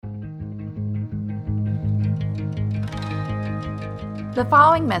The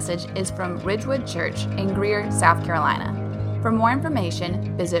following message is from Ridgewood Church in Greer, South Carolina. For more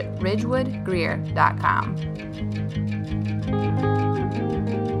information, visit ridgewoodgreer.com.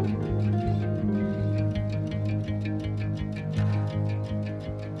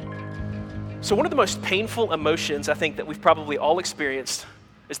 So one of the most painful emotions I think that we've probably all experienced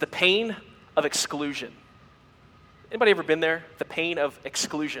is the pain of exclusion. Anybody ever been there? The pain of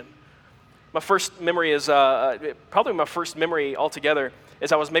exclusion. My first memory is, probably my first memory altogether,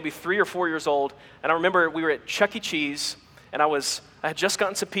 is I was maybe 3 or 4 years old, and I remember we were at Chuck E. Cheese, and I had just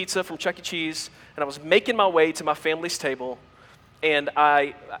gotten some pizza from Chuck E. Cheese, and I was making my way to my family's table, and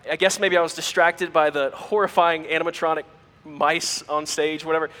I guess maybe I was distracted by the horrifying animatronic mice on stage,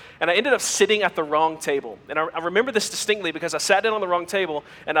 whatever, and I ended up sitting at the wrong table. And I remember this distinctly because I sat down on the wrong table,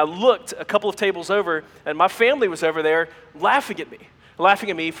 and I looked a couple of tables over, and my family was over there laughing at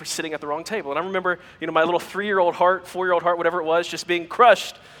me for sitting at the wrong table. And I remember, my little 3-year-old heart, 4-year-old heart, whatever it was, just being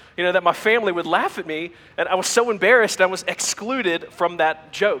crushed, that my family would laugh at me, and I was so embarrassed, I was excluded from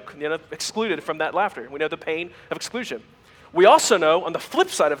that joke, excluded from that laughter. We know the pain of exclusion. We also know, on the flip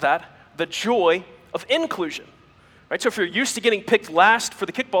side of that, the joy of inclusion. Right? So if you're used to getting picked last for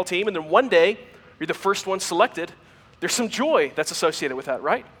the kickball team, and then one day you're the first one selected, there's some joy that's associated with that,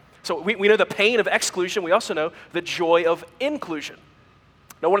 right? So we know the pain of exclusion. We also know the joy of inclusion.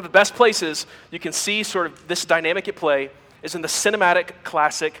 Now, one of the best places you can see sort of this dynamic at play is in the cinematic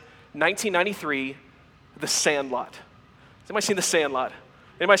classic 1993, The Sandlot. Has anybody seen The Sandlot?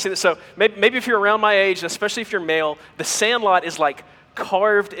 Anybody seen this? So maybe if you're around my age, and especially if you're male, The Sandlot is like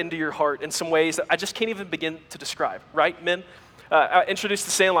carved into your heart in some ways that I just can't even begin to describe, right, men? I introduced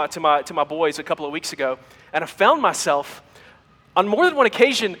The Sandlot to my boys a couple of weeks ago, and I found myself on more than one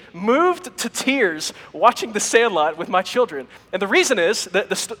occasion moved to tears watching The Sandlot with my children. And the reason is that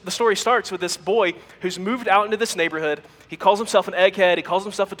the story starts with this boy who's moved out into this neighborhood. He calls himself an egghead. He calls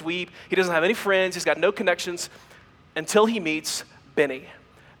himself a dweeb. He doesn't have any friends. He's got no connections until he meets Benny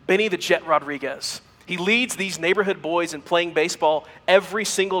the Jet Rodriguez. He leads these neighborhood boys in playing baseball every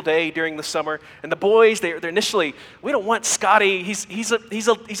single day during the summer. And the boys, they're initially, we don't want Scotty. He's a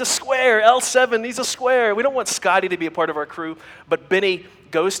square, L7, he's a square. We don't want Scotty to be a part of our crew. But Benny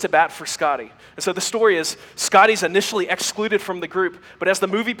goes to bat for Scotty. And so the story is Scotty's initially excluded from the group. But as the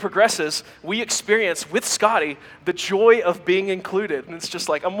movie progresses, we experience with Scotty the joy of being included. And it's just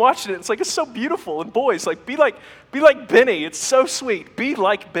like, I'm watching it. It's like, it's so beautiful. And boys, like, be like Benny. It's so sweet. Be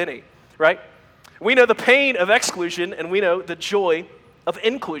like Benny, right? We know the pain of exclusion, and we know the joy of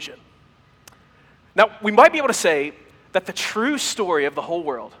inclusion. Now, we might be able to say that the true story of the whole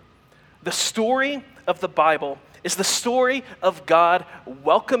world, the story of the Bible, is the story of God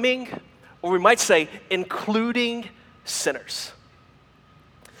welcoming, or we might say, including sinners.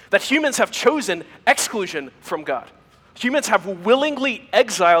 That humans have chosen exclusion from God. Humans have willingly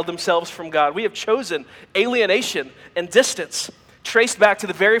exiled themselves from God. We have chosen alienation and distance, traced back to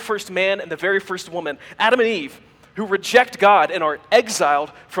the very first man and the very first woman, Adam and Eve, who reject God and are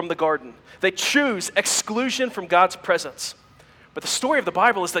exiled from the garden. They choose exclusion from God's presence. But the story of the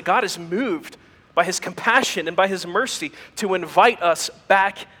Bible is that God is moved by his compassion and by his mercy to invite us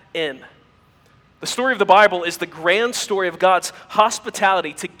back in. The story of the Bible is the grand story of God's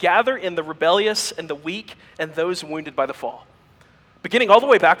hospitality to gather in the rebellious and the weak and those wounded by the fall. Beginning all the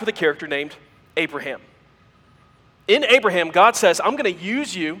way back with a character named Abraham. In Abraham, God says, I'm going to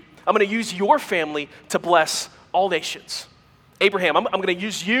use you, I'm going to use your family to bless all nations. Abraham, I'm going to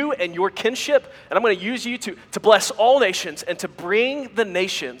use you and your kinship, and I'm going to use you to bless all nations and to bring the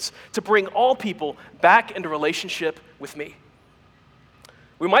nations, to bring all people back into relationship with me.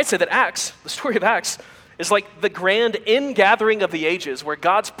 We might say that Acts, the story of Acts, is like the grand ingathering of the ages where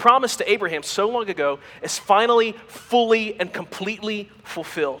God's promise to Abraham so long ago is finally fully and completely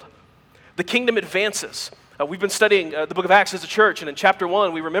fulfilled. The kingdom advances. We've been studying the book of Acts as a church, and in chapter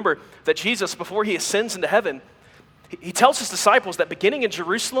 1, we remember that Jesus, before he ascends into heaven, he tells his disciples that beginning in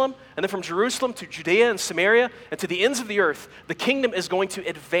Jerusalem, and then from Jerusalem to Judea and Samaria, and to the ends of the earth, the kingdom is going to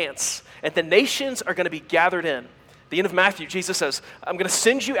advance, and the nations are going to be gathered in. At the end of Matthew, Jesus says, I'm going to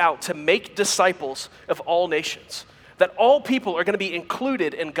send you out to make disciples of all nations, that all people are going to be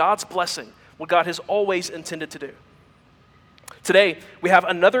included in God's blessing, what God has always intended to do. Today, we have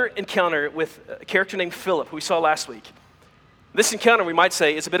another encounter with a character named Philip, who we saw last week. This encounter, we might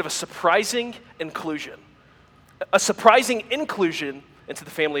say, is a bit of a surprising inclusion. A surprising inclusion into the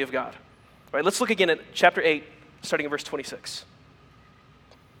family of God. All right, let's look again at chapter 8, starting in verse 26.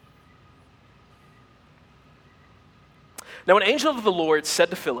 Now an angel of the Lord said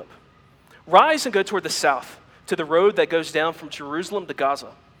to Philip, "Rise and go toward the south, to the road that goes down from Jerusalem to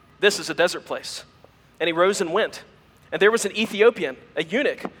Gaza. This is a desert place." And he rose and went. And there was an Ethiopian, a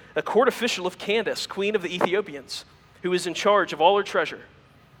eunuch, a court official of Candace, queen of the Ethiopians, who was in charge of all her treasure.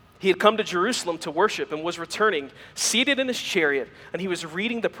 He had come to Jerusalem to worship and was returning, seated in his chariot, and he was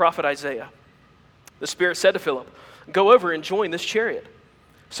reading the prophet Isaiah. The Spirit said to Philip, "Go over and join this chariot."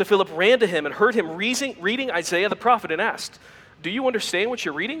 So Philip ran to him and heard him reading Isaiah the prophet and asked, "Do you understand what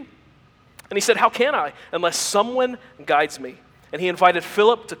you're reading?" And he said, "How can I, unless someone guides me?" And he invited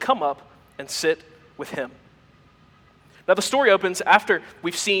Philip to come up and sit with him. Now the story opens after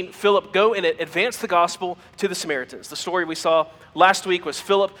we've seen Philip go and advance the gospel to the Samaritans. The story we saw last week was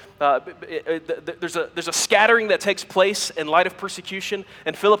Philip, there's a scattering that takes place in light of persecution,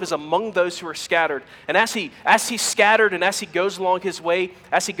 and Philip is among those who are scattered. And as he's scattered and as he goes along his way,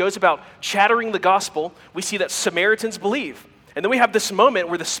 as he goes about chattering the gospel, we see that Samaritans believe. And then we have this moment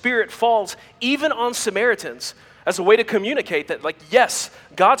where the Spirit falls even on Samaritans as a way to communicate that, like, yes,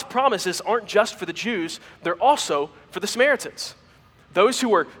 God's promises aren't just for the Jews, they're also for the Samaritans. Those who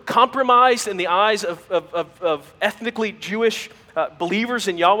were compromised in the eyes of ethnically Jewish believers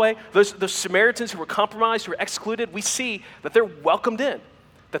in Yahweh, those Samaritans who were compromised, who were excluded, we see that they're welcomed in,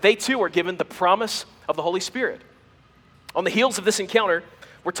 that they too are given the promise of the Holy Spirit. On the heels of this encounter,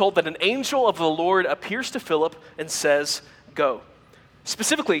 we're told that an angel of the Lord appears to Philip and says, "Go."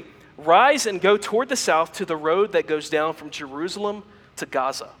 Specifically, rise and go toward the south to the road that goes down from Jerusalem to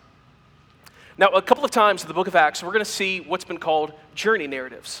Gaza. Now, a couple of times in the book of Acts, we're going to see what's been called journey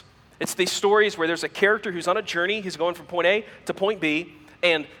narratives. It's these stories where there's a character who's on a journey, he's going from point A to point B,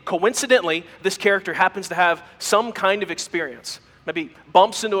 and coincidentally, this character happens to have some kind of experience. Maybe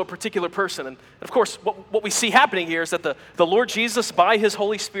bumps into a particular person. And of course, what we see happening here is that the Lord Jesus, by his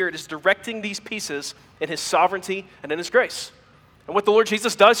Holy Spirit, is directing these pieces in his sovereignty and in his grace. And what the Lord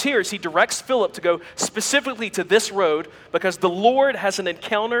Jesus does here is he directs Philip to go specifically to this road because the Lord has an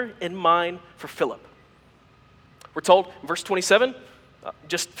encounter in mind for Philip. We're told in verse 27,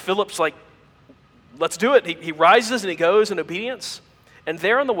 just Philip's like, let's do it. He rises and he goes in obedience. And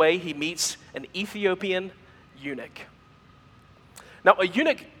there on the way, he meets an Ethiopian eunuch. Now, a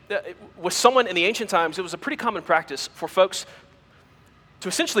eunuch was someone in the ancient times, it was a pretty common practice for folks to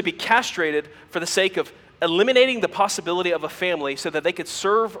essentially be castrated for the sake of eliminating the possibility of a family so that they could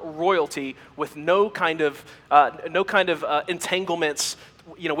serve royalty with no kind of entanglements,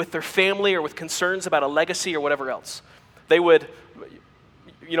 with their family or with concerns about a legacy or whatever else. They would,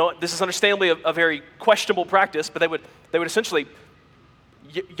 this is understandably a very questionable practice, but they would essentially,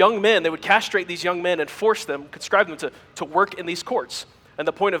 young men, they would castrate these young men and force them, conscribe them to work in these courts. And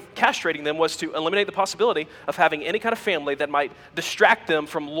the point of castrating them was to eliminate the possibility of having any kind of family that might distract them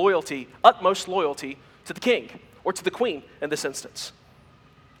from loyalty, utmost loyalty, to the king or to the queen in this instance.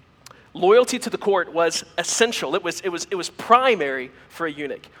 Loyalty to the court was essential. It was primary for a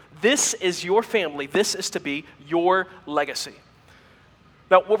eunuch. This is your family. This is to be your legacy.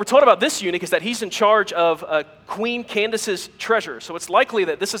 Now, what we're told about this eunuch is that he's in charge of Queen Candace's treasure. So it's likely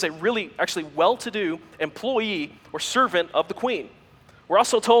that this is a really actually well-to-do employee or servant of the queen. We're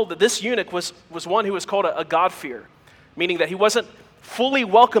also told that this eunuch was one who was called a God-fearer, meaning that he wasn't fully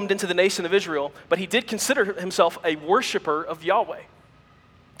welcomed into the nation of Israel, but he did consider himself a worshiper of Yahweh.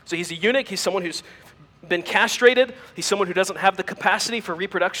 So he's a eunuch, he's someone who's been castrated, he's someone who doesn't have the capacity for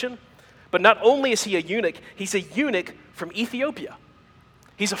reproduction, but not only is he a eunuch, he's a eunuch from Ethiopia.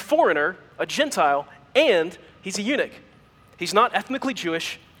 He's a foreigner, a Gentile, and he's a eunuch. He's not ethnically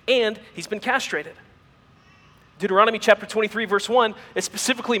Jewish, and he's been castrated. Deuteronomy chapter 23, verse 1, it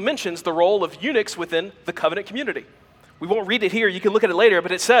specifically mentions the role of eunuchs within the covenant community. We won't read it here, you can look at it later,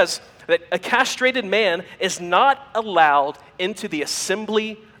 but it says that a castrated man is not allowed into the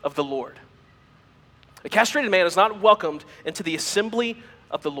assembly of the Lord. A castrated man is not welcomed into the assembly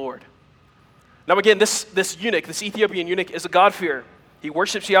of the Lord. Now again, this eunuch, this Ethiopian eunuch, is a God-fearer. He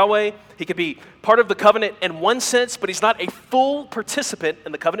worships Yahweh. He could be part of the covenant in one sense, but he's not a full participant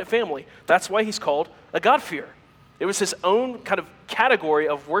in the covenant family. That's why he's called a God-fearer. It was his own kind of category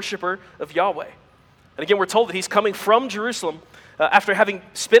of worshiper of Yahweh. And again, we're told that he's coming from Jerusalem after having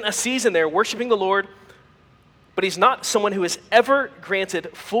spent a season there worshiping the Lord, but he's not someone who is ever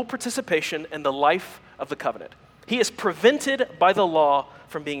granted full participation in the life of the covenant. He is prevented by the law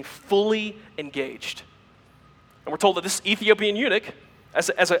from being fully engaged. And we're told that this Ethiopian eunuch, as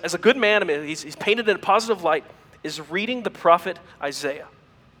a good man, I mean, he's painted in a positive light, is reading the prophet Isaiah.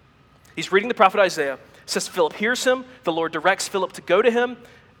 He's reading the prophet Isaiah. It says Philip hears him, the Lord directs Philip to go to him,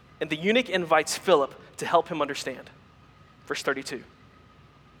 and the eunuch invites Philip to help him understand. Verse 32.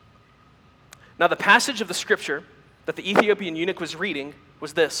 Now the passage of the scripture that the Ethiopian eunuch was reading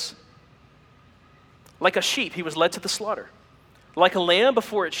was this. Like a sheep, he was led to the slaughter. Like a lamb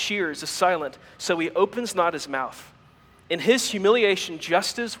before its shears is silent, so he opens not his mouth. In his humiliation,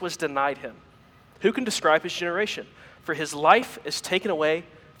 justice was denied him. Who can describe his generation? For his life is taken away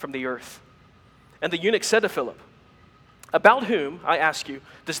from the earth. And the eunuch said to Philip, about whom, I ask you,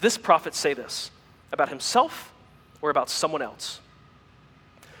 does this prophet say this? About himself or about someone else?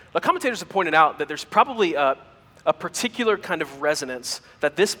 Now, commentators have pointed out that there's probably a particular kind of resonance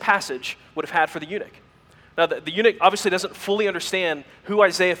that this passage would have had for the eunuch. Now, the eunuch obviously doesn't fully understand who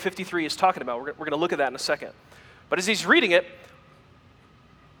Isaiah 53 is talking about. We're going to look at that in a second. But as he's reading it,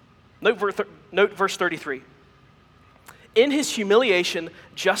 note verse 33. In his humiliation,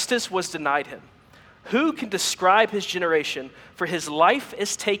 justice was denied him. Who can describe his generation? For his life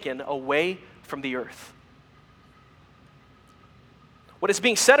is taken away from the earth. What is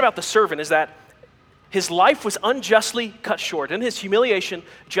being said about the servant is that his life was unjustly cut short. In his humiliation,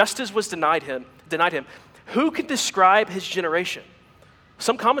 justice was denied him. Who can describe his generation?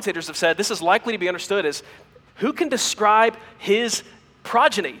 Some commentators have said this is likely to be understood as who can describe his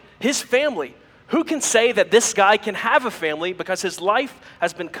progeny, his family? Who can say that this guy can have a family because his life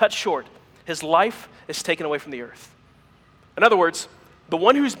has been cut short? His life is taken away from the earth. In other words, the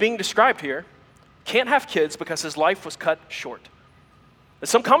one who's being described here can't have kids because his life was cut short. And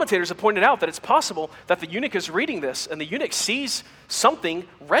some commentators have pointed out that it's possible that the eunuch is reading this and the eunuch sees something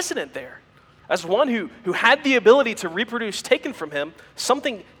resonant there. As one who had the ability to reproduce taken from him,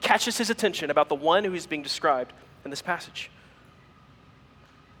 something catches his attention about the one who is being described in this passage.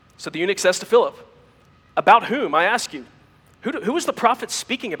 So the eunuch says to Philip, about whom, I ask you, who is the prophet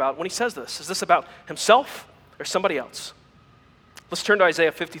speaking about when he says this? Is this about himself or somebody else? Let's turn to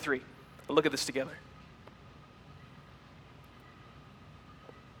Isaiah 53 and look at this together.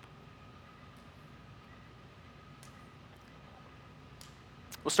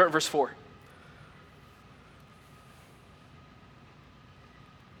 We'll start in verse 4.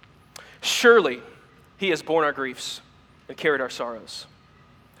 Surely he has borne our griefs and carried our sorrows.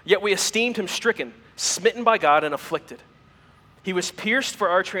 Yet we esteemed him stricken, smitten by God, and afflicted. He was pierced for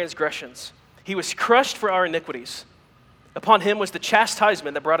our transgressions. He was crushed for our iniquities. Upon him was the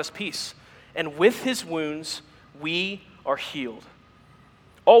chastisement that brought us peace, and with his wounds we are healed.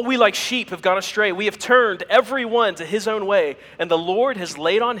 All we like sheep have gone astray. We have turned every one to his own way, and the Lord has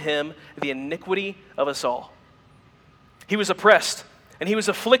laid on him the iniquity of us all. He was oppressed, and he was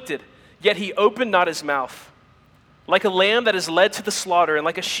afflicted, yet he opened not his mouth. Like a lamb that is led to the slaughter, and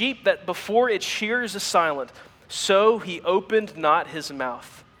like a sheep that before its shearers is silent, so he opened not his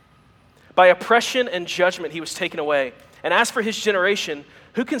mouth. By oppression and judgment he was taken away. And as for his generation,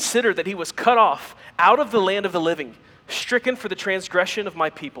 who considered that he was cut off out of the land of the living, stricken for the transgression of my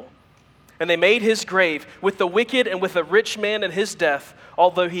people? And they made his grave with the wicked and with the rich man in his death,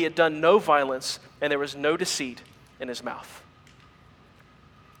 although he had done no violence, and there was no deceit in his mouth.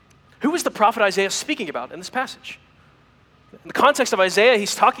 Who is the prophet Isaiah speaking about in this passage? In the context of Isaiah,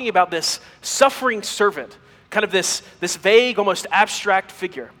 he's talking about this suffering servant, kind of this vague, almost abstract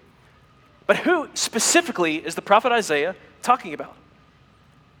figure. But who specifically is the prophet Isaiah talking about?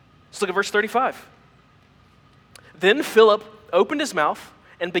 Let's look at verse 35. Then Philip opened his mouth,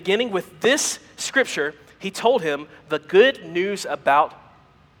 and beginning with this scripture, he told him the good news about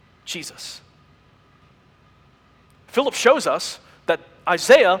Jesus. Philip shows us that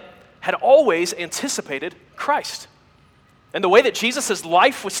Isaiah had always anticipated Christ. And the way that Jesus'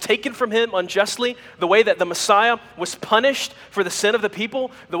 life was taken from him unjustly, the way that the Messiah was punished for the sin of the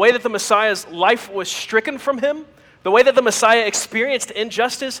people, the way that the Messiah's life was stricken from him, the way that the Messiah experienced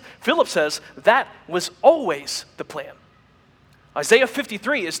injustice, Philip says that was always the plan. Isaiah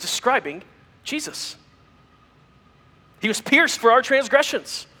 53 is describing Jesus. He was pierced for our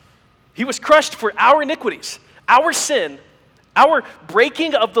transgressions. He was crushed for our iniquities, our sin, our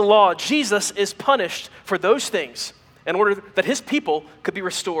breaking of the law. Jesus is punished for those things in order that his people could be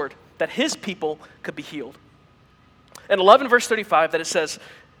restored, that his people could be healed. In 11 verse 35, that it says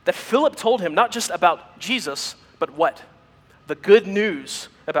that Philip told him not just about Jesus, but what? The good news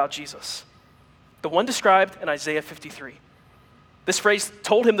about Jesus. The one described in Isaiah 53. This phrase,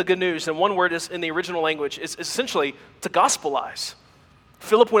 told him the good news, and one word is in the original language, is essentially to gospelize.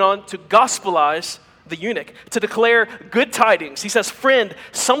 Philip went on to gospelize the eunuch, to declare good tidings. He says, friend,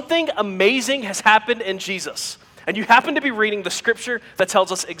 something amazing has happened in Jesus. And you happen to be reading the scripture that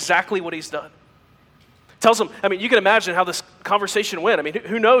tells us exactly what he's done. Tells him, you can imagine how this conversation went.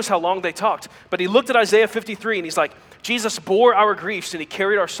 Who knows how long they talked. But he looked at Isaiah 53 and he's like, Jesus bore our griefs and he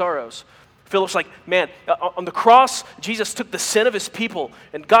carried our sorrows. Philip's like, man, on the cross, Jesus took the sin of his people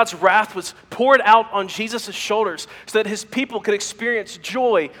and God's wrath was poured out on Jesus' shoulders so that his people could experience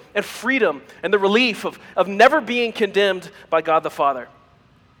joy and freedom and the relief of never being condemned by God the Father.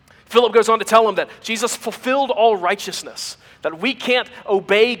 Philip goes on to tell him that Jesus fulfilled all righteousness, that we can't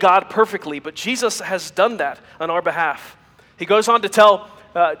obey God perfectly, but Jesus has done that on our behalf. He goes on to tell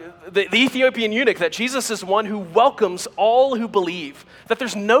the Ethiopian eunuch that Jesus is one who welcomes all who believe, that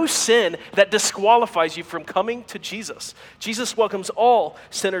there's no sin that disqualifies you from coming to Jesus. Jesus welcomes all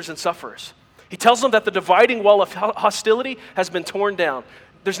sinners and sufferers. He tells them that the dividing wall of hostility has been torn down.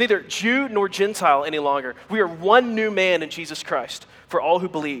 There's neither Jew nor Gentile any longer. We are one new man in Jesus Christ for all who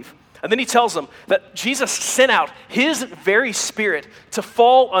believe. And then he tells them that Jesus sent out his very Spirit to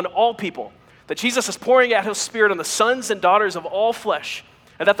fall on all people, that Jesus is pouring out his Spirit on the sons and daughters of all flesh,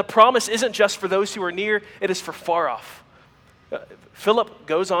 and that the promise isn't just for those who are near, it is for far off. Philip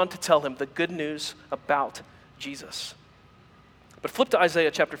goes on to tell him the good news about Jesus. But flip to Isaiah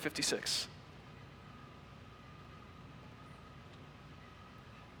chapter 56.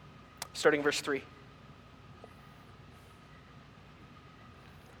 Starting verse 3.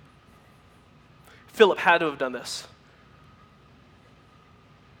 Philip had to have done this.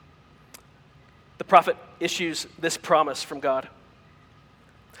 The prophet issues this promise from God.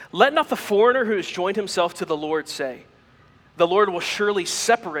 Let not the foreigner who has joined himself to the Lord say, the Lord will surely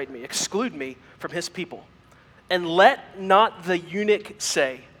separate me, exclude me from his people. And let not the eunuch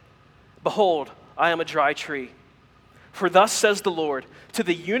say, behold, I am a dry tree. For thus says the Lord, to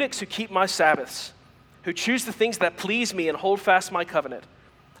the eunuchs who keep my Sabbaths, who choose the things that please me and hold fast my covenant,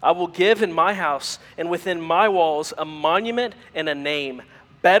 I will give in my house and within my walls a monument and a name,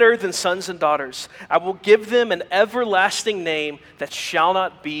 better than sons and daughters. I will give them an everlasting name that shall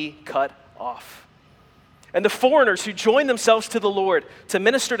not be cut off. And the foreigners who join themselves to the Lord, to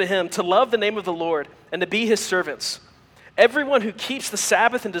minister to him, to love the name of the Lord, and to be his servants, everyone who keeps the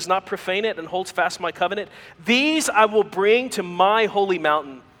Sabbath and does not profane it and holds fast my covenant, these I will bring to my holy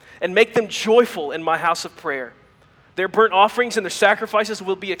mountain and make them joyful in my house of prayer. Their burnt offerings and their sacrifices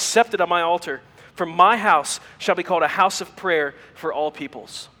will be accepted on my altar. For my house shall be called a house of prayer for all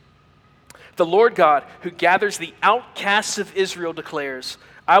peoples. The Lord God, who gathers the outcasts of Israel, declares,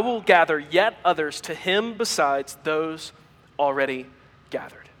 I will gather yet others to him besides those already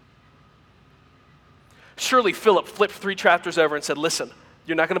gathered. Surely Philip flipped 3 chapters over and said, listen,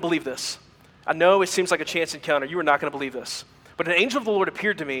 you're not going to believe this. I know it seems like a chance encounter. You are not going to believe this. But an angel of the Lord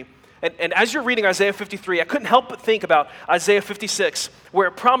appeared to me. And as you're reading Isaiah 53, I couldn't help but think about Isaiah 56, where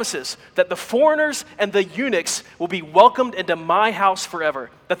it promises that the foreigners and the eunuchs will be welcomed into my house forever,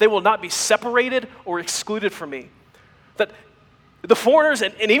 that they will not be separated or excluded from me. That the foreigners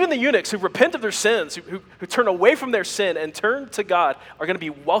and even the eunuchs who repent of their sins, who turn away from their sin and turn to God, are going to be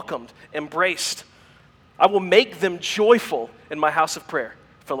welcomed, embraced. I will make them joyful in my house of prayer,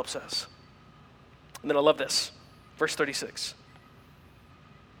 Philip says. And then I love this, verse 36.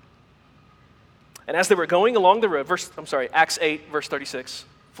 And as they were going along the road, Acts 8, verse 36,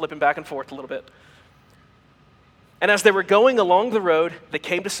 flipping back and forth a little bit. And as they were going along the road, they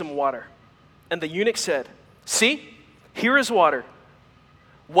came to some water. And the eunuch said, see, here is water.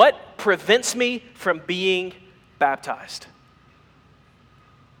 What prevents me from being baptized?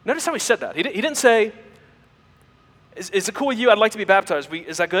 Notice how he said that. He didn't say, is it cool with you? I'd like to be baptized.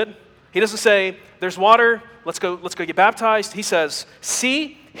 Is that good? He doesn't say, there's water, let's go get baptized. He says,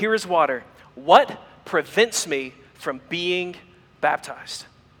 see, here is water. What prevents me from being baptized?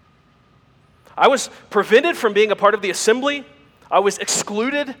 I was prevented from being a part of the assembly. I was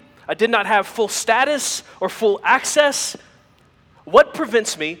excluded. I did not have full status or full access. What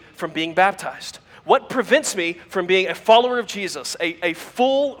prevents me from being baptized? What prevents me from being a follower of Jesus, a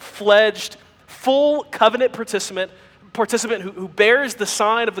full-fledged, full covenant participant who bears the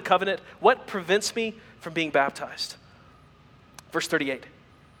sign of the covenant? What prevents me from being baptized? Verse 38.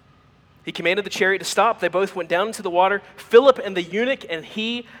 He commanded the chariot to stop. They both went down into the water, Philip and the eunuch, and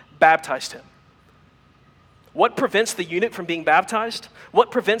he baptized him. What prevents the eunuch from being baptized?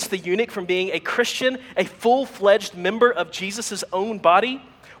 What prevents the eunuch from being a Christian, a full-fledged member of Jesus' own body?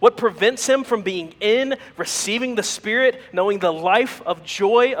 What prevents him from being in, receiving the Spirit, knowing the life of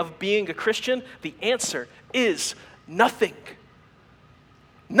joy of being a Christian? The answer is nothing.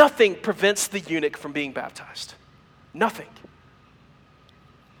 Nothing prevents the eunuch from being baptized. Nothing.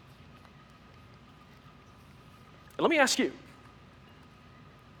 And let me ask you,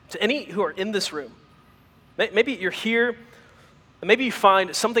 to any who are in this room, maybe you're here, and maybe you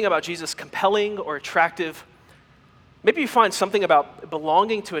find something about Jesus compelling or attractive. Maybe you find something about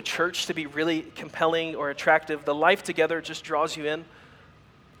belonging to a church to be really compelling or attractive. The life together just draws you in.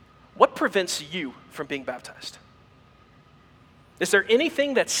 What prevents you from being baptized? Is there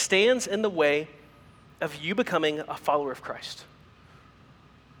anything that stands in the way of you becoming a follower of Christ?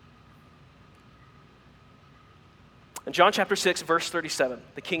 In John chapter 6, verse 37,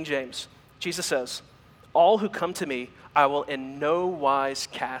 the King James, Jesus says, "All who come to me, I will in no wise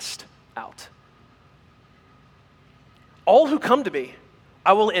cast out." All who come to me,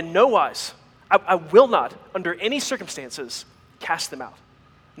 I will in no wise, I will not, under any circumstances, cast them out.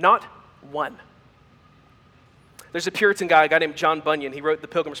 Not one. There's a Puritan guy, a guy named John Bunyan. He wrote The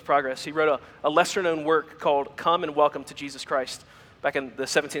Pilgrim's Progress. He wrote a lesser-known work called Come and Welcome to Jesus Christ back in the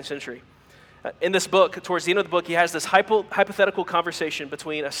 17th century. In this book, towards the end of the book, he has this hypothetical conversation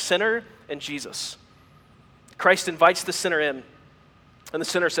between a sinner and Jesus. Christ invites the sinner in, and the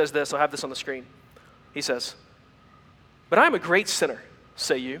sinner says this. I'll have this on the screen. He says, "But I am a great sinner,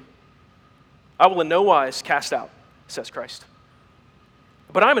 say you. I will in no wise cast out," says Christ.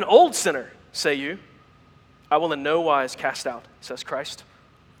 "But I'm an old sinner, say you. I will in no wise cast out," says Christ.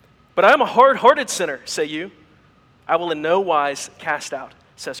 "But I am a hard-hearted sinner, say you. I will in no wise cast out,"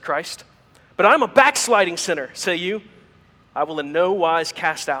 says Christ. "But I am a backsliding sinner, say you. I will in no wise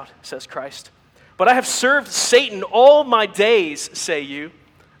cast out," says Christ. "But I have served Satan all my days, say you.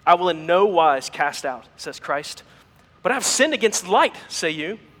 I will in no wise cast out," says Christ. "But I have sinned against light, say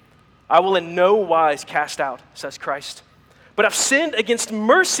you. I will in no wise cast out," says Christ. "But I've sinned against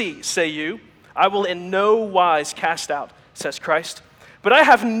mercy, say you. I will in no wise cast out," says Christ. "But I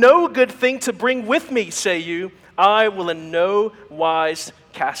have no good thing to bring with me, say you. I will in no wise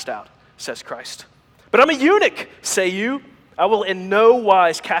cast out," says Christ. "But I'm a eunuch, say you. I will in no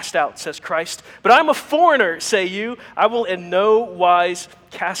wise cast out," says Christ. "But I'm a foreigner, say you. I will in no wise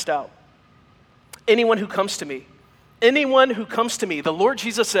cast out. Anyone who comes to me, the Lord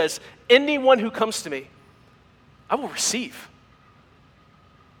Jesus says, anyone who comes to me, I will receive.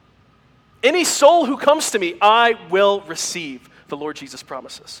 Any soul who comes to me, I will receive," the Lord Jesus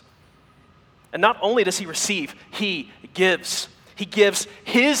promises. And not only does he receive, he gives. He gives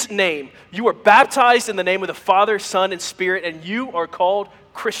his name. You are baptized in the name of the Father, Son, and Spirit, and you are called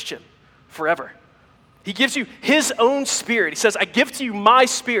Christian forever. He gives you his own Spirit. He says, "I give to you my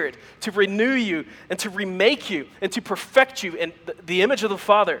Spirit to renew you and to remake you and to perfect you in the image of the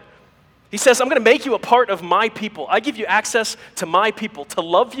Father." He says, "I'm going to make you a part of my people. I give you access to my people, to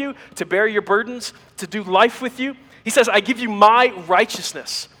love you, to bear your burdens, to do life with you." He says, "I give you my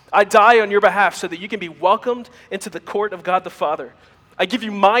righteousness. I die on your behalf so that you can be welcomed into the court of God the Father. I give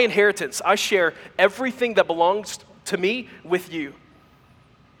you my inheritance. I share everything that belongs to me with you.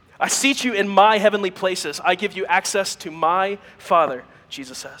 I seat you in my heavenly places. I give you access to my Father,"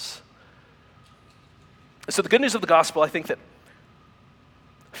 Jesus says. So the good news of the gospel, I think that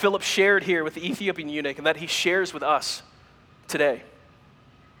Philip shared here with the Ethiopian eunuch and that he shares with us today,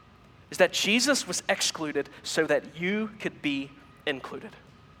 is that Jesus was excluded so that you could be included.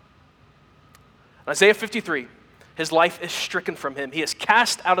 In Isaiah 53, his life is stricken from him. He is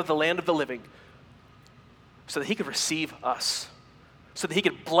cast out of the land of the living so that he could receive us, so that he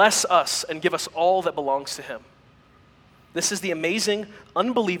could bless us and give us all that belongs to him. This is the amazing,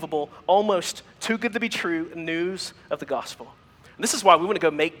 unbelievable, almost too good to be true news of the gospel. And this is why we want to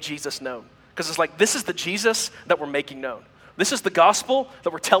go make Jesus known. Because it's like, this is the Jesus that we're making known. This is the gospel that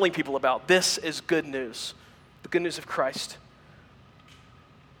we're telling people about. This is good news. The good news of Christ.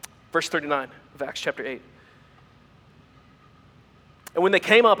 Verse 39 of Acts chapter 8. "And when they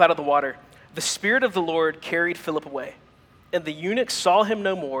came up out of the water, the Spirit of the Lord carried Philip away. And the eunuch saw him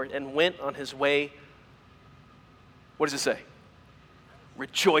no more and went on his way." What does it say?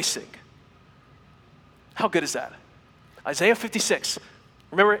 Rejoicing. How good is that? Isaiah 56.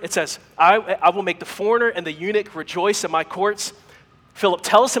 Remember, it says, I will make the foreigner and the eunuch rejoice in my courts. Philip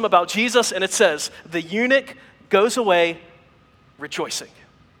tells him about Jesus, and it says, the eunuch goes away rejoicing.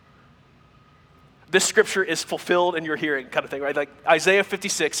 This scripture is fulfilled in your hearing, kind of thing, right? Like Isaiah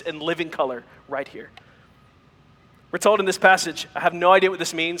 56 in living color right here. We're told in this passage, I have no idea what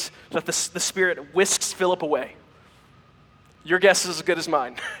this means, that the Spirit whisks Philip away. Your guess is as good as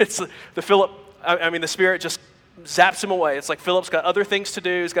mine. It's the Spirit just zaps him away. It's like Philip's got other things to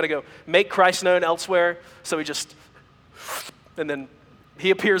do. He's got to go make Christ known elsewhere. So and then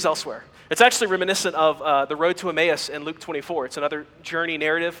he appears elsewhere. It's actually reminiscent of the road to Emmaus in Luke 24. It's another journey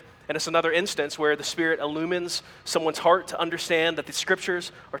narrative, and it's another instance where the Spirit illumines someone's heart to understand that the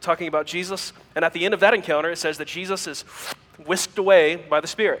scriptures are talking about Jesus. And at the end of that encounter, it says that Jesus is whisked away by the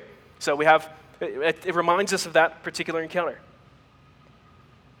Spirit. So it reminds us of that particular encounter.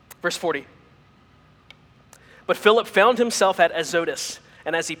 Verse 40. "But Philip found himself at Azotus,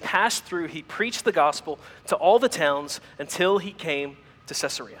 and as he passed through, he preached the gospel to all the towns until he came to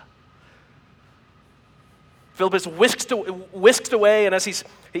Caesarea." Philip is whisked away, and as he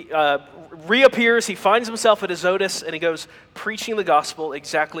reappears, he finds himself at Azotus, and he goes preaching the gospel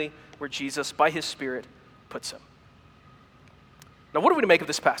exactly where Jesus, by his Spirit, puts him. Now, what are we to make of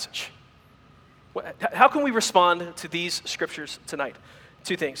this passage? How can we respond to these scriptures tonight?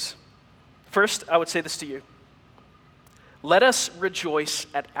 Two things. First, I would say this to you. Let us rejoice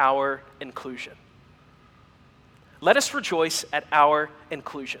at our inclusion. Let us rejoice at our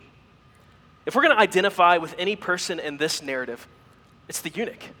inclusion. If we're going to identify with any person in this narrative, it's the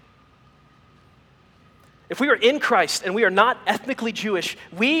eunuch. If we are in Christ and we are not ethnically Jewish,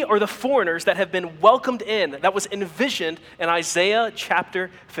 we are the foreigners that have been welcomed in. That was envisioned in Isaiah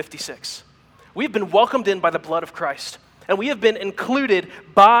chapter 56. We have been welcomed in by the blood of Christ, and we have been included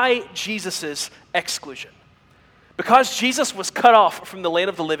by Jesus' exclusion. Because Jesus was cut off from the land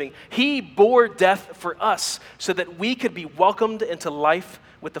of the living, he bore death for us so that we could be welcomed into life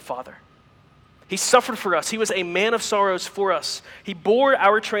with the Father. He suffered for us. He was a man of sorrows for us. He bore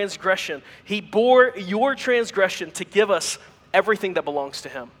our transgression. He bore your transgression to give us everything that belongs to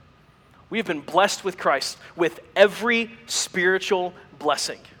him. We have been blessed with Christ with every spiritual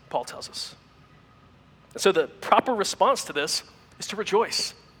blessing, Paul tells us. And so the proper response to this is to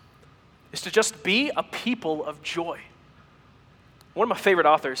rejoice, is to just be a people of joy. One of my favorite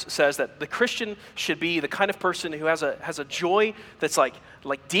authors says that the Christian should be the kind of person who has a joy that's like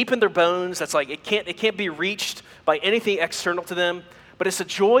deep in their bones, that's like it can't be reached by anything external to them, but it's a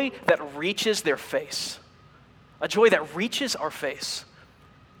joy that reaches their face. A joy that reaches our face.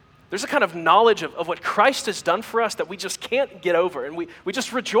 There's a kind of knowledge of what Christ has done for us that we just can't get over, and we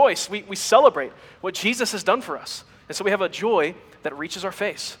just rejoice. We celebrate what Jesus has done for us. And so we have a joy that reaches our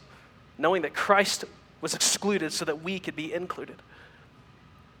face, knowing that Christ was excluded so that we could be included.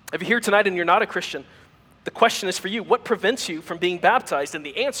 If you're here tonight and you're not a Christian, the question is for you, what prevents you from being baptized? And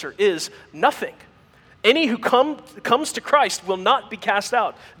the answer is nothing. Any who comes to Christ will not be cast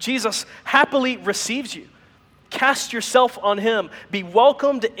out. Jesus happily receives you. Cast yourself on him. Be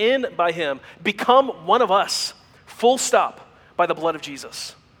welcomed in by him. Become one of us. Full stop, by the blood of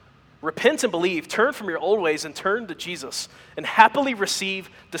Jesus. Repent and believe. Turn from your old ways and turn to Jesus and happily receive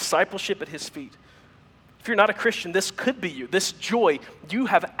discipleship at his feet. If you're not a Christian, this could be you. This joy you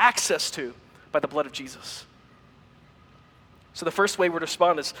have access to by the blood of Jesus. So the first way we're to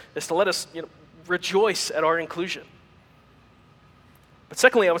respond is to let us rejoice at our inclusion. But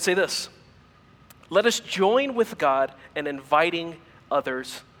secondly, I would say this. Let us join with God in inviting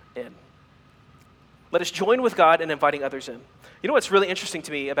others in. Let us join with God in inviting others in. You know what's really interesting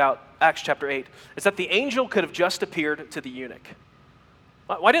to me about Acts chapter 8 is that the angel could have just appeared to the eunuch.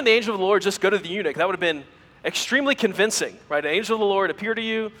 Why didn't the angel of the Lord just go to the eunuch? That would have been extremely convincing, right? An angel of the Lord appear to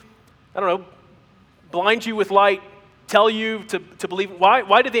you, blind you with light, tell you to believe.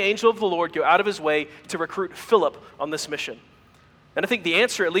 Why did the angel of the Lord go out of his way to recruit Philip on this mission? And I think the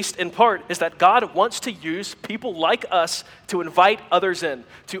answer, at least in part, is that God wants to use people like us to invite others in,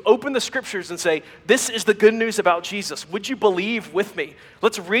 to open the scriptures and say, this is the good news about Jesus. Would you believe with me?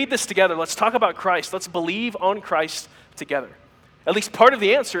 Let's read this together. Let's talk about Christ. Let's believe on Christ together. At least part of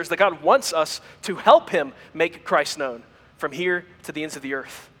the answer is that God wants us to help him make Christ known from here to the ends of the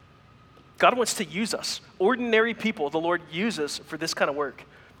earth. God wants to use us, ordinary people the Lord uses for this kind of work.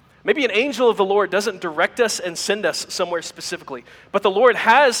 Maybe an angel of the Lord doesn't direct us and send us somewhere specifically, but the Lord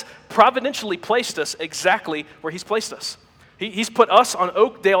has providentially placed us exactly where he's placed us. He's put us on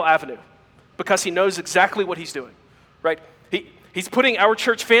Oakdale Avenue because he knows exactly what he's doing, right? He's putting our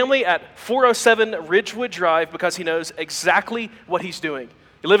church family at 407 Ridgewood Drive because he knows exactly what he's doing.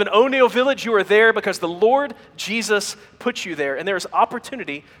 You live in O'Neill Village, you are there because the Lord Jesus put you there, and there is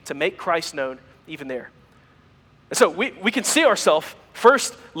opportunity to make Christ known even there. And so we can see ourselves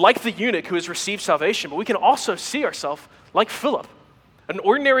first like the eunuch who has received salvation, but we can also see ourselves like Philip, an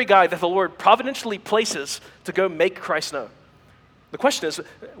ordinary guy that the Lord providentially places to go make Christ known. The question is,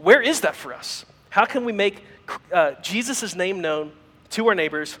 where is that for us? How can we make Jesus' name known to our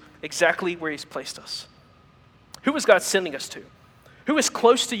neighbors exactly where he's placed us? Who is God sending us to? Who is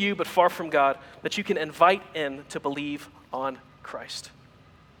close to you but far from God that you can invite in to believe on Christ?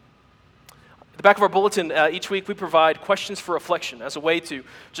 At the back of our bulletin, each week we provide questions for reflection as a way to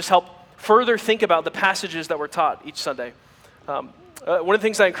just help further think about the passages that we're taught each Sunday. One of the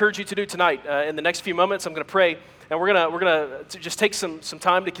things I encourage you to do tonight, in the next few moments, I'm going to pray, and we're gonna just take some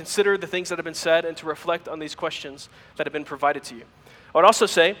time to consider the things that have been said and to reflect on these questions that have been provided to you. I would also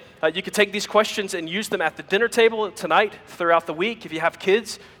say you could take these questions and use them at the dinner table tonight, throughout the week. If you have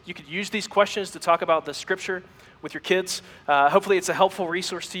kids, you could use these questions to talk about the scripture with your kids. Hopefully it's a helpful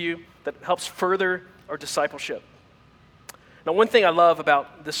resource to you that helps further our discipleship. Now, one thing I love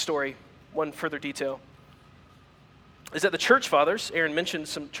about this story, one further detail, is that the church fathers, Aaron mentioned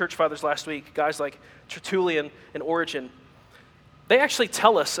some church fathers last week, guys like Tertullian and Origen, they actually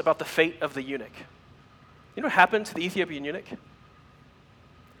tell us about the fate of the eunuch. You know what happened to the Ethiopian eunuch?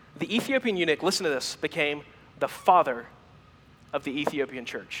 The Ethiopian eunuch, listen to this, became the father of the Ethiopian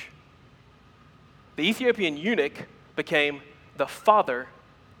church. The Ethiopian eunuch became the father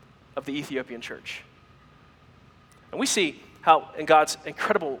of the Ethiopian church. And we see how in God's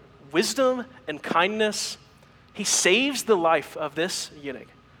incredible wisdom and kindness, he saves the life of this eunuch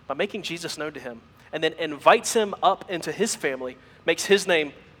by making Jesus known to him, and then invites him up into his family, makes his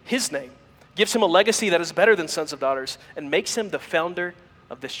name, gives him a legacy that is better than sons of daughters, and makes him the founder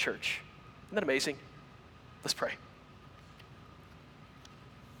of this church. Isn't that amazing? Let's pray.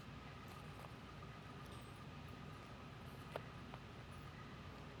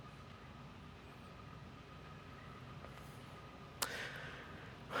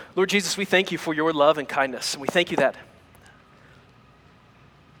 Lord Jesus, we thank you for your love and kindness. And we thank you that,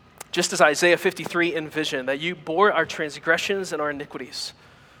 just as Isaiah 53 envisioned, that you bore our transgressions and our iniquities.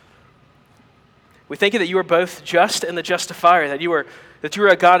 We thank you that you are both just and the justifier, that you are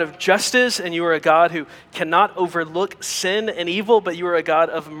a God of justice, and you are a God who cannot overlook sin and evil, but you are a God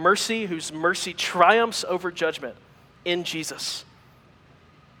of mercy, whose mercy triumphs over judgment in Jesus.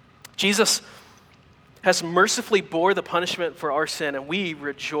 Jesus has mercifully bore the punishment for our sin, and we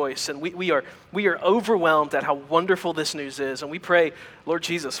rejoice, and we are overwhelmed at how wonderful this news is, and we pray, Lord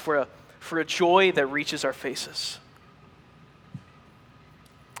Jesus, for a joy that reaches our faces.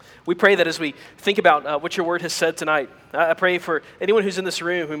 We pray that as we think about what your word has said tonight, I pray for anyone who's in this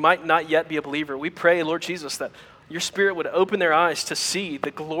room who might not yet be a believer. We pray, Lord Jesus, that your Spirit would open their eyes to see the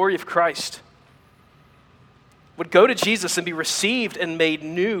glory of Christ, would go to Jesus and be received and made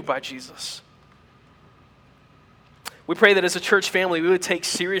new by Jesus. We pray that as a church family, we would take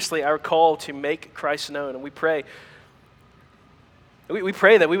seriously our call to make Christ known. And we pray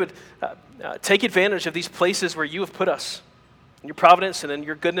that we would take advantage of these places where you have put us, in your providence and in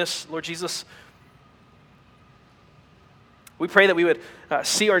your goodness, Lord Jesus. We pray that we would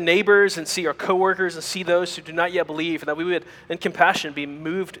see our neighbors and see our coworkers and see those who do not yet believe, and that we would, in compassion, be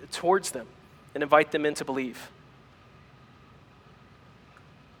moved towards them and invite them in to believe.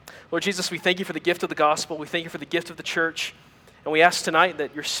 Lord Jesus, we thank you for the gift of the gospel. We thank you for the gift of the church. And we ask tonight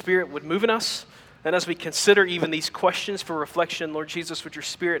that your Spirit would move in us. And as we consider even these questions for reflection, Lord Jesus, would your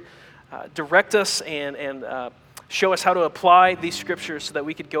Spirit direct us and show us how to apply these scriptures so that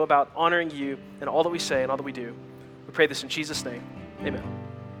we could go about honoring you in all that we say and all that we do. We pray this in Jesus' name. Amen.